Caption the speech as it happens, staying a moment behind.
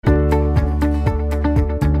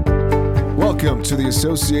Welcome to the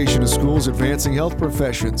Association of Schools Advancing Health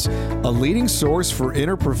Professions, a leading source for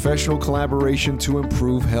interprofessional collaboration to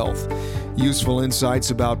improve health. Useful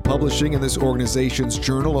insights about publishing in this organization's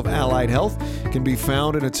Journal of Allied Health can be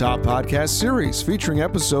found in a top podcast series featuring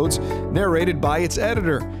episodes narrated by its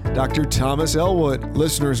editor, Dr. Thomas Elwood.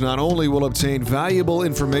 Listeners not only will obtain valuable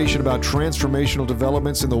information about transformational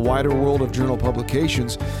developments in the wider world of journal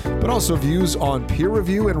publications, but also views on peer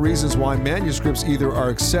review and reasons why manuscripts either are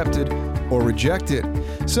accepted or rejected.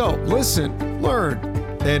 So listen, learn,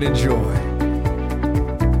 and enjoy.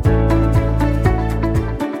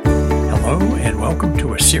 Hello, and welcome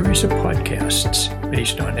to a series of podcasts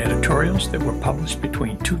based on editorials that were published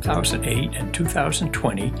between 2008 and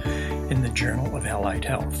 2020 in the Journal of Allied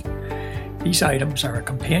Health. These items are a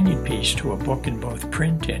companion piece to a book in both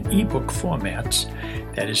print and ebook formats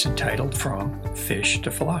that is entitled From Fish to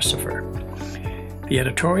Philosopher. The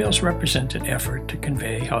editorials represent an effort to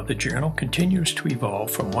convey how the journal continues to evolve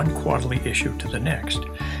from one quarterly issue to the next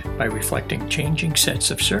by reflecting changing sets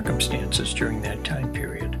of circumstances during that time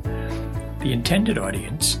period. The intended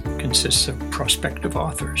audience consists of prospective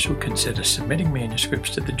authors who consider submitting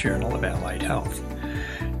manuscripts to the Journal of Allied Health.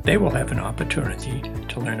 They will have an opportunity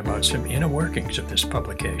to learn about some inner workings of this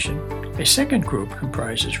publication. A second group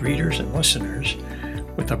comprises readers and listeners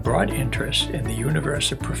with a broad interest in the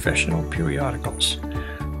universe of professional periodicals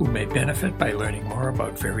who may benefit by learning more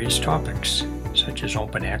about various topics such as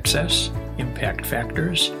open access, impact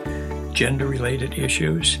factors, gender-related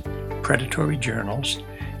issues, predatory journals,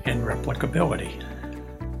 and replicability.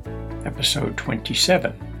 Episode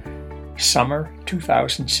 27, Summer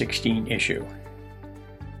 2016 issue.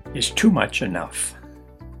 Is too much enough?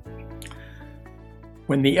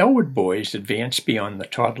 When the Elwood boys advanced beyond the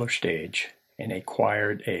toddler stage and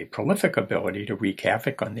acquired a prolific ability to wreak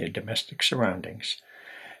havoc on their domestic surroundings,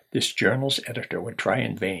 this journal's editor would try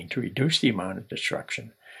in vain to reduce the amount of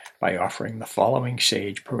destruction by offering the following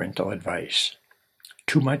sage parental advice.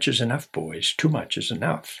 Too much is enough, boys. Too much is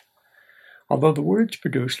enough. Although the words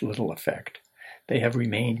produced little effect, they have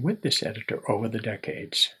remained with this editor over the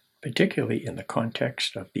decades, particularly in the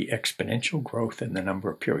context of the exponential growth in the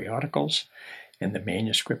number of periodicals and the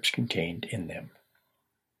manuscripts contained in them.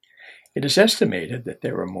 It is estimated that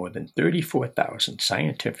there are more than 34,000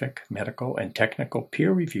 scientific, medical, and technical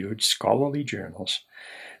peer-reviewed scholarly journals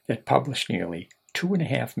that publish nearly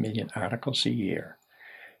 2.5 million articles a year,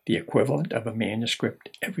 the equivalent of a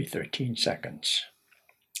manuscript every 13 seconds.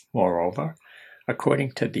 Moreover,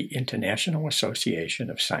 according to the International Association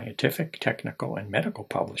of Scientific, Technical, and Medical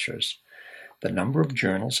Publishers, the number of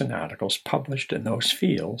journals and articles published in those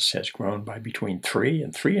fields has grown by between 3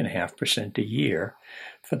 and 3.5% a year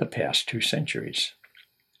for the past 2 centuries.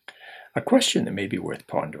 A question that may be worth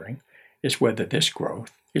pondering is whether this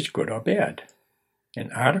growth is good or bad.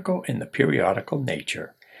 An article in the periodical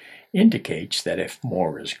Nature indicates that if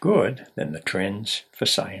more is good, then the trends for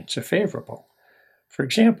science are favorable. For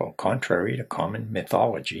example, contrary to common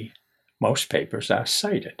mythology, most papers are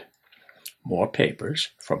cited. More papers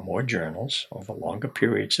from more journals over longer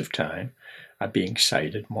periods of time are being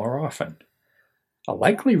cited more often. A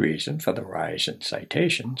likely reason for the rise in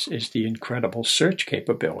citations is the incredible search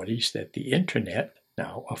capabilities that the Internet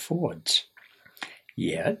now affords.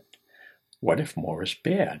 Yet, what if more is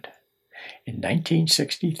bad? In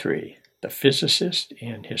 1963, the physicist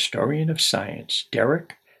and historian of science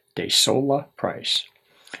Derek de Solla Price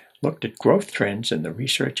looked at growth trends in the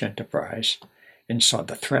research enterprise and saw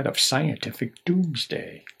the threat of scientific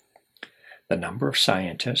doomsday. The number of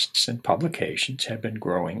scientists and publications had been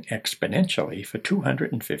growing exponentially for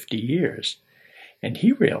 250 years, and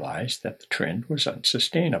he realized that the trend was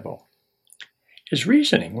unsustainable. His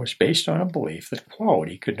reasoning was based on a belief that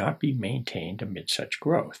quality could not be maintained amid such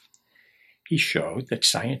growth. He showed that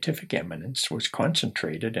scientific eminence was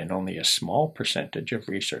concentrated in only a small percentage of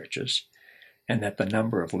researchers, and that the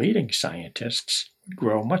number of leading scientists would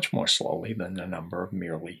grow much more slowly than the number of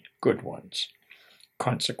merely good ones.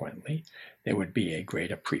 Consequently, there would be a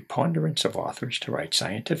greater preponderance of authors to write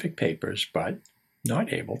scientific papers, but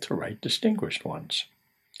not able to write distinguished ones.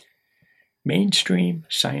 Mainstream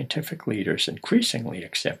scientific leaders increasingly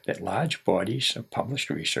accept that large bodies of published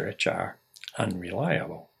research are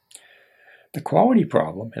unreliable. The quality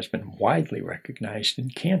problem has been widely recognized in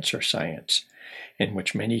cancer science, in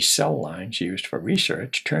which many cell lines used for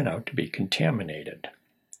research turn out to be contaminated.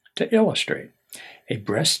 To illustrate, a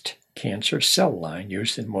breast cancer cell line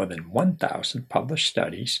used in more than 1,000 published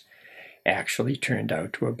studies actually turned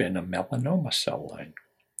out to have been a melanoma cell line.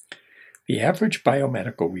 The average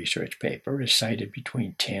biomedical research paper is cited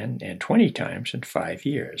between 10 and 20 times in 5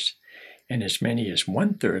 years, and as many as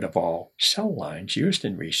 1/3 of all cell lines used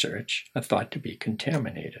in research are thought to be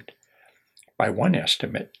contaminated. By one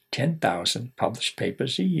estimate, 10,000 published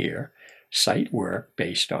papers a year cite work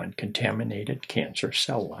based on contaminated cancer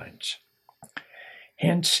cell lines.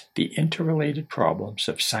 Hence, the interrelated problems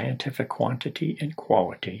of scientific quantity and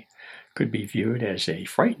quality could be viewed as a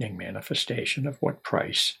frightening manifestation of what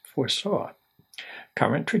Price foresaw.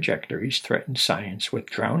 Current trajectories threaten science with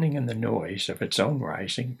drowning in the noise of its own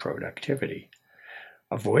rising productivity.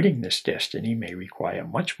 Avoiding this destiny may require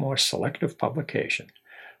much more selective publication,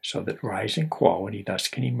 so that rising quality thus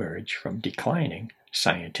can emerge from declining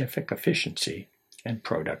scientific efficiency and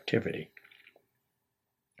productivity.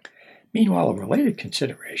 Meanwhile, a related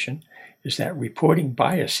consideration is that reporting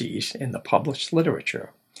biases in the published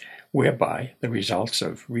literature, whereby the results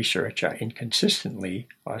of research are inconsistently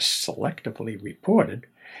or selectively reported,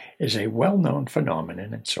 is a well-known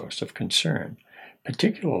phenomenon and source of concern,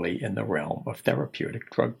 particularly in the realm of therapeutic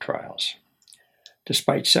drug trials.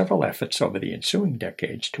 Despite several efforts over the ensuing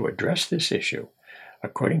decades to address this issue,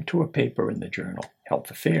 according to a paper in the journal Health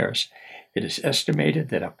Affairs, it is estimated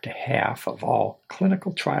that up to half of all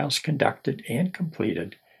clinical trials conducted and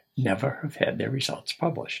completed never have had their results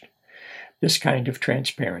published. This kind of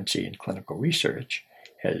transparency in clinical research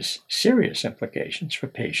has serious implications for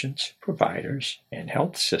patients, providers, and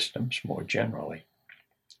health systems more generally.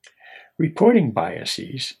 Reporting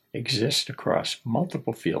biases exist across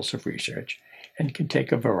multiple fields of research and can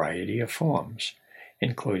take a variety of forms,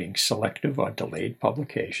 including selective or delayed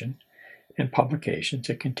publication, and publications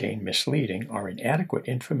that contain misleading or inadequate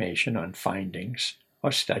information on findings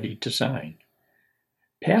or study design.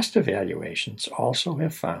 Past evaluations also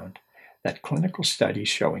have found that clinical studies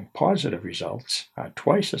showing positive results are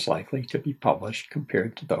twice as likely to be published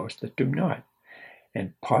compared to those that do not,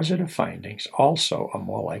 and positive findings also are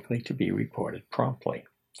more likely to be reported promptly.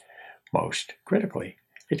 Most critically,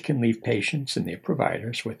 it can leave patients and their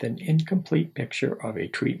providers with an incomplete picture of a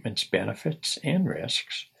treatment's benefits and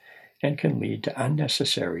risks, and can lead to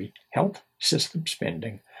unnecessary health system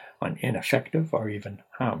spending on ineffective or even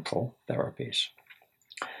harmful therapies.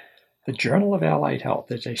 The Journal of Allied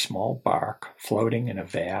Health is a small bark floating in a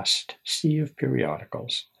vast sea of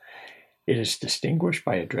periodicals. It is distinguished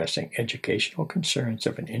by addressing educational concerns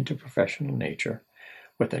of an interprofessional nature,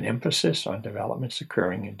 with an emphasis on developments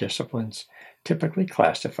occurring in disciplines typically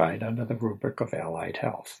classified under the rubric of allied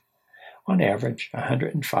health. On average,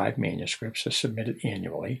 105 manuscripts are submitted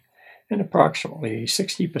annually, and approximately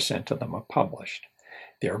 60% of them are published,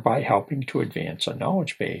 thereby helping to advance a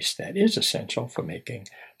knowledge base that is essential for making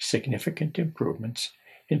significant improvements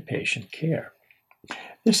in patient care.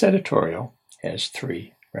 This editorial has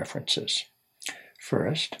 3 references.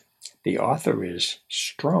 First, the author is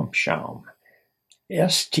Stromsheim,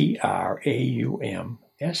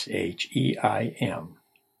 Straumsheim,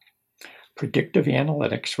 Predictive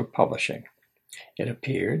Analytics for Publishing. It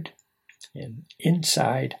appeared in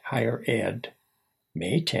Inside Higher Ed,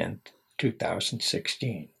 May 10,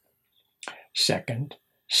 2016. Second,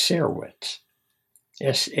 Sarewitz,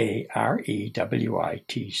 Sarewitz,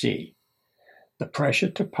 The Pressure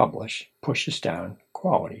to Publish Pushes Down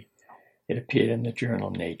Quality. It appeared in the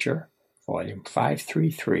journal Nature, volume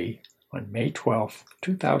 533, on May 12,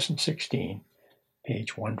 2016,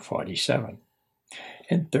 page 147.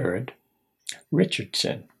 And third,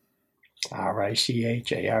 Richardson,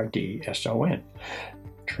 Richardson,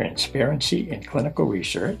 Transparency in Clinical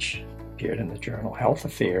Research, appeared in the journal Health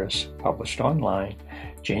Affairs, published online,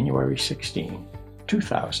 January 16,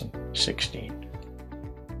 2016.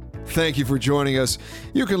 Thank you for joining us.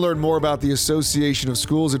 You can learn more about the Association of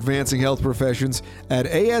Schools Advancing Health Professions at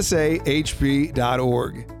asahp.org.